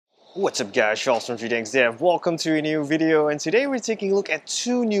What's up guys, Charles from TreeTanksDev. Welcome to a new video, and today we're taking a look at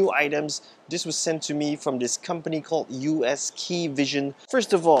two new items. This was sent to me from this company called USKeyVision.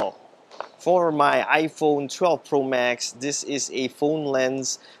 First of all, for my iPhone 12 Pro Max, this is a phone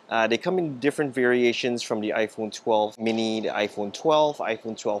lens. They come in different variations from the iPhone 12 mini, the iPhone 12,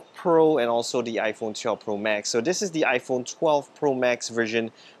 iPhone 12 Pro, and also the iPhone 12 Pro Max. So this is the iPhone 12 Pro Max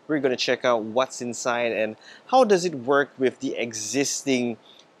version. We're going to check out what's inside and how does it work with the existing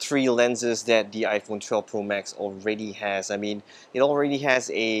three lenses that the iPhone 12 Pro Max already has. I mean, it already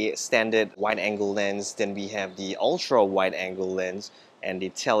has a standard wide-angle lens, then we have the ultra wide-angle lens and the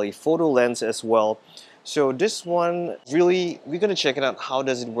telephoto lens as well. So this one, really, we're gonna check it out. How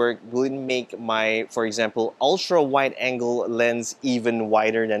does it work? Will it make my, for example, ultra wide angle lens even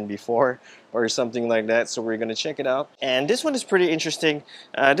wider than before or something like that? So we're gonna check it out. And this one is pretty interesting.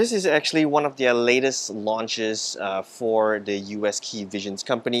 This is actually one of their latest launches for the USKeyVision's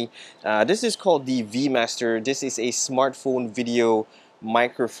company. This is called the VMaster. This is a smartphone video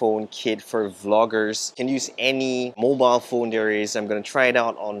microphone kit for vloggers. You can use any mobile phone there is. I'm gonna try it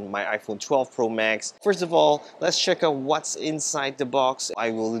out on my iPhone 12 Pro Max. First of all, let's check out what's inside the box.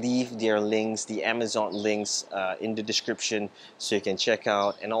 I will leave their links, the Amazon links in the description so you can check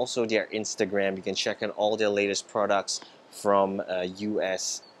out, and also their Instagram. You can check out all their latest products from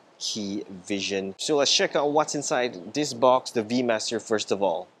USKeyVision. So let's check out what's inside this box, the VMaster first of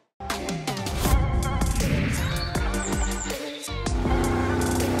all.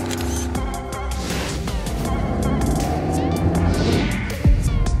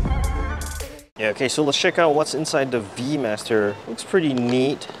 Yeah, okay, so let's check out what's inside the VMaster. Looks pretty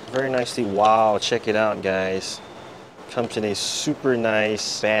neat, very nicely. Wow, check it out, guys. Comes in a super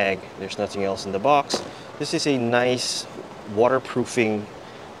nice bag. There's nothing else in the box. This is a nice waterproofing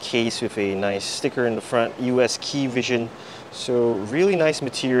case with a nice sticker in the front, USKeyVision. So really nice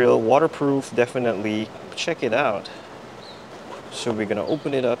material, waterproof, definitely. Check it out. So we're gonna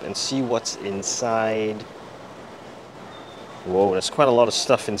open it up and see what's inside. Whoa, there's quite a lot of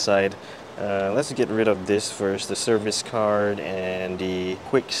stuff inside. Let's get rid of this first, the service card and the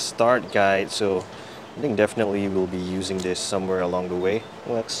quick start guide. So I think definitely we'll be using this somewhere along the way.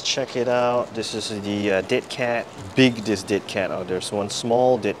 Let's check it out. This is the dead cat. Big this dead cat out. There's one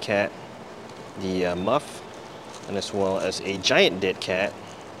small dead cat, the muff, and as well as a giant dead cat.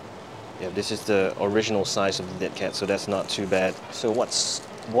 Yeah, this is the original size of the dead cat, so that's not too bad. So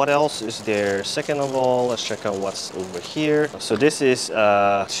what else is there? Second of all, let's check out what's over here. So this is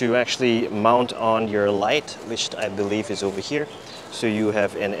to actually mount on your light, which I believe is over here. So you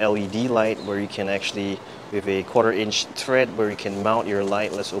have an LED light where you can actually, with a 1/4-inch thread, where you can mount your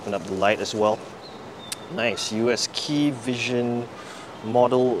light. Let's open up the light as well. Nice, USKeyVision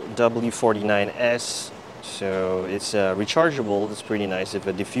model W49S. So it's rechargeable. It's pretty nice. With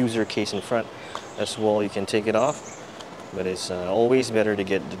a diffuser case in front as well, you can take it off. But it's always better to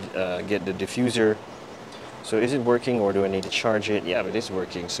get the diffuser. So is it working, or do I need to charge it? Yeah, but it's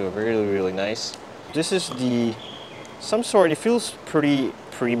working. So really nice. This is some sort. It feels pretty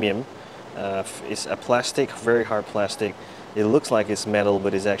premium. It's a plastic, very hard plastic. It looks like it's metal,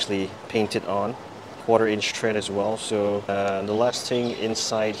 but it's actually painted on. 1/4-inch thread as well. So the last thing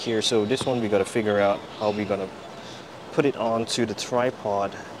inside here. So this one we got to figure out how we're gonna put it onto the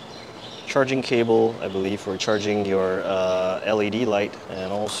tripod. Charging cable, I believe, for charging your LED light,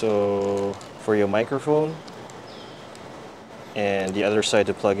 and also for your microphone, and the other side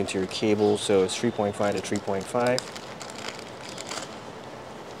to plug into your cable. So it's 3.5 to 3.5.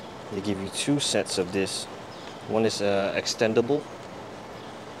 They give you two sets of this. One is extendable.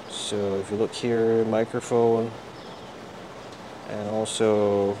 So if you look here, microphone, and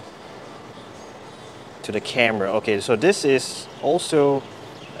also to the camera. Okay, so this is also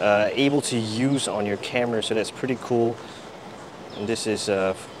able to use on your camera, so that's pretty cool. And this is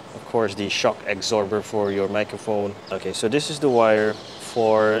of course the shock absorber for your microphone. Okay, so this is the wire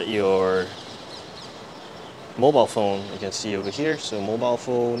for your mobile phone. You can see over here, so mobile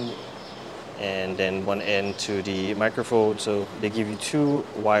phone, and then one end to the microphone. So they give you two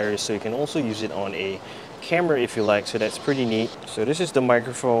wires, so you can also use it on a camera if you like. So that's pretty neat. So this is the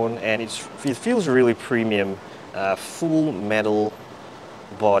microphone, and it feels really premium. Full metal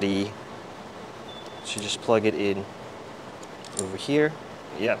body. So just plug it in over here.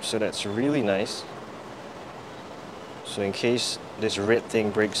 Yep, so that's really nice. So in case this red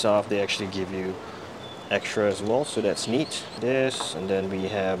thing breaks off, they actually give you extra as well, so that's neat. This, and then we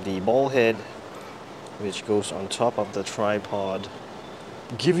have the ball head, which goes on top of the tripod.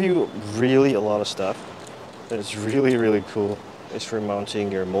 Give you really a lot of stuff. That's really cool. It's for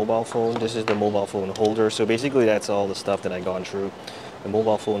mounting your mobile phone. This is the mobile phone holder. So basically that's all the stuff that I've gone through. The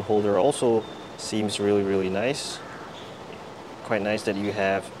mobile phone holder also seems really nice. Quite nice that you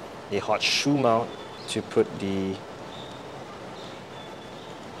have a hot shoe mount to put the...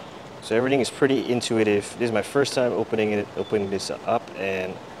 So everything is pretty intuitive. This is my first time opening this up,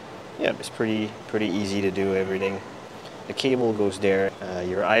 and yeah, it's pretty easy to do everything. The cable goes there.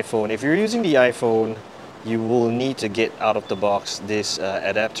 Your iPhone, if you're using the iPhone, you will need to get out of the box this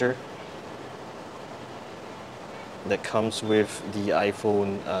adapter that comes with the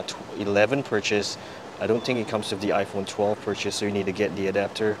iPhone 11 purchase. I don't think it comes with the iPhone 12 purchase, so you need to get the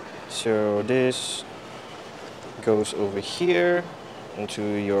adapter. So this goes over here into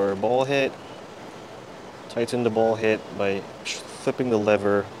your ball head. Tighten the ball head by flipping the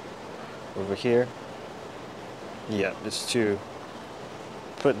lever over here. Yeah, this to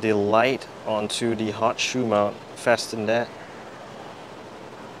put the light onto the hot shoe mount. Fasten that,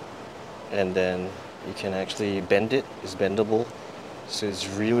 and then you can actually bend it. It's bendable, so it's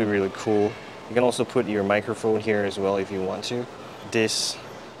really cool. You can also put your microphone here as well if you want to. This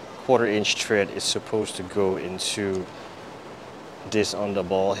 1/4 inch thread is supposed to go into this on the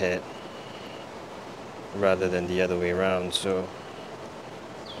ball head rather than the other way around. So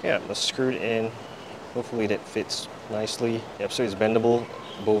yeah, let's screw it in. Hopefully that fits nicely. Yep, so it's bendable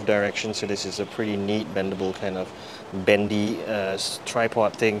both directions, so this is a pretty neat bendable kind of bendy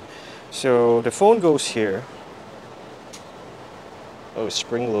tripod thing. So the phone goes here. Oh, it's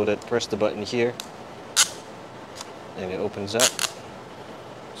spring loaded. Press the button here and it opens up.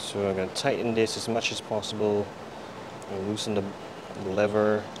 So I'm going to tighten this as much as possible and loosen the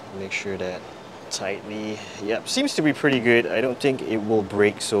lever, make sure that tightly. Yep, seems to be pretty good. I don't think it will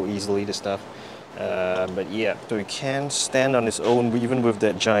break so easily, this stuff. But yeah, so it can stand on its own even with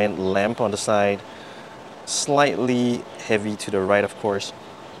that giant lamp on the side. Slightly heavy to the right, of course.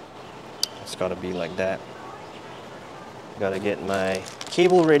 It's gotta be like that. Gotta get my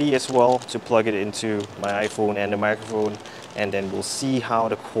cable ready as well to plug it into my iPhone and the microphone, and then we'll see how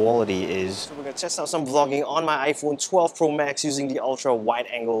the quality is. So we're gonna test out some vlogging on my iPhone 12 Pro Max using the ultra wide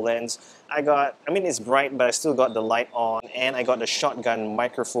angle lens. I mean it's bright, but I still got the light on, and I got the shotgun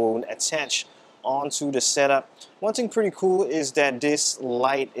microphone attached onto the setup. One thing pretty cool is that this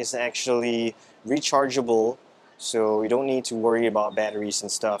light is actually rechargeable, so you don't need to worry about batteries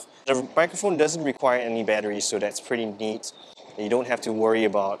and stuff. The microphone doesn't require any batteries, so that's pretty neat. You don't have to worry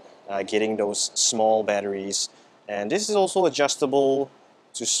about getting those small batteries. And this is also adjustable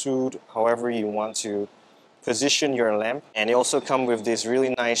to suit however you want to position your lamp. And it also comes with this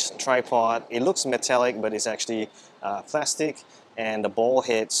really nice tripod. It looks metallic, but it's actually plastic, and the ball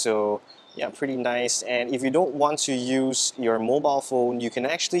head, so yeah, pretty nice. And if you don't want to use your mobile phone, you can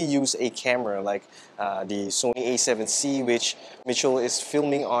actually use a camera like the Sony a7C, which Mitchell is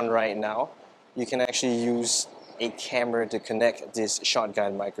filming on right now. You can actually use a camera to connect this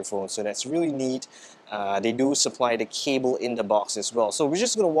shotgun microphone, so that's really neat. They do supply the cable in the box as well. So we're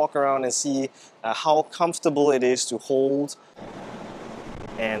just going to walk around and see how comfortable it is to hold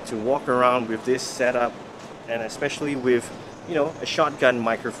and to walk around with this setup, and especially with, you know, a shotgun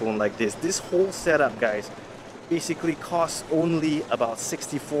microphone like this. This whole setup, guys, basically costs only about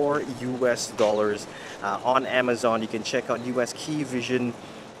 $64 US on Amazon. You can check out USKeyVision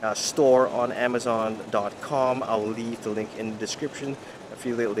store on Amazon.com. I'll leave the link in the description,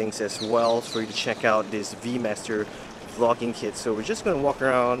 affiliate links as well, for you to check out this VMaster vlogging kit. So we're just going to walk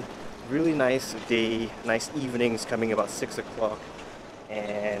around. Really nice day, nice evenings, coming about 6 o'clock.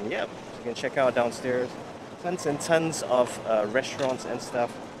 And yeah, you can check out downstairs. Tons and tons of restaurants and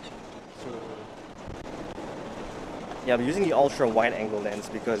stuff. So yeah, I'm using the ultra wide angle lens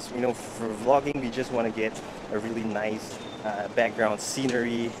because, you know, for vlogging we just want to get a really nice background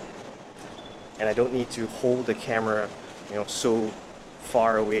scenery, and I don't need to hold the camera, you know, so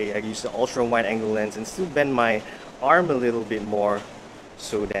far away. I use the ultra wide angle lens and still bend my arm a little bit more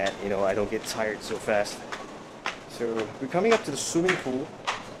so that, you know, I don't get tired so fast. So we're coming up to the swimming pool.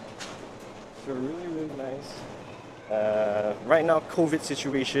 So really nice. Right now, COVID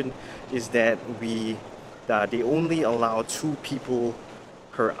situation is that they only allow 2 people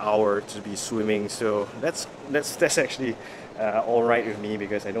per hour to be swimming. So that's actually all right with me,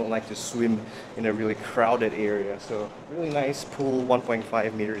 because I don't like to swim in a really crowded area. So really nice pool,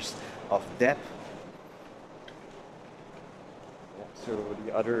 1.5 meters of depth. So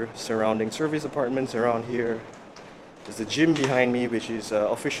the other surrounding service apartments around here. There's a gym behind me, which is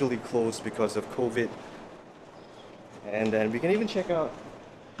officially closed because of COVID. And then we can even check out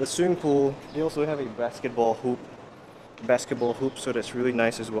the swimming pool. They also have a basketball hoop, so that's really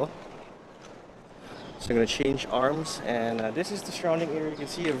nice as well. So I'm going to change arms, and this is the surrounding area. You can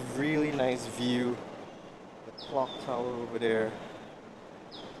see a really nice view. The clock tower over there.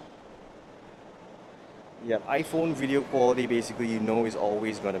 Yeah, iPhone video quality basically you know is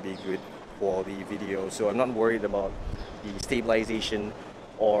always going to be good quality video, so I'm not worried about the stabilization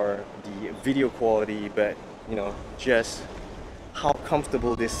or the video quality, but you know, just how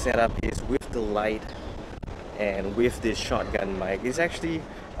comfortable this setup is with the light and with this shotgun mic. It's actually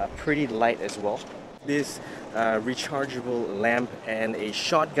pretty light as well. This rechargeable lamp and a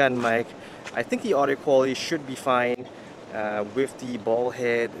shotgun mic, I think the audio quality should be fine with the ball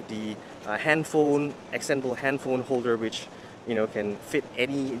head, the handphone, extendable handphone holder, which you know can fit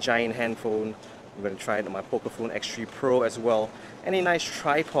any giant handphone. I'm going to try it on my Pocophone X3 Pro as well, and a nice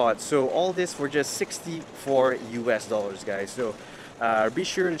tripod. So all this for just 64 US dollars, guys. So be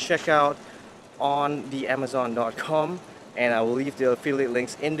sure to check out on the Amazon.com, and I will leave the affiliate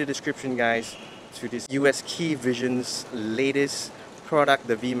links in the description, guys, to this USKeyVision's latest product,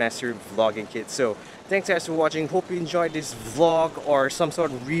 the VMaster vlogging kit. So thanks guys for watching. Hope you enjoyed this vlog or some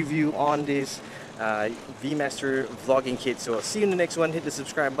sort of review on this VMaster vlogging kit. So I'll see you in the next one. Hit the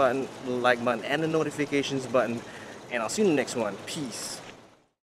subscribe button, the like button, and the notifications button, and I'll see you in the next one. Peace.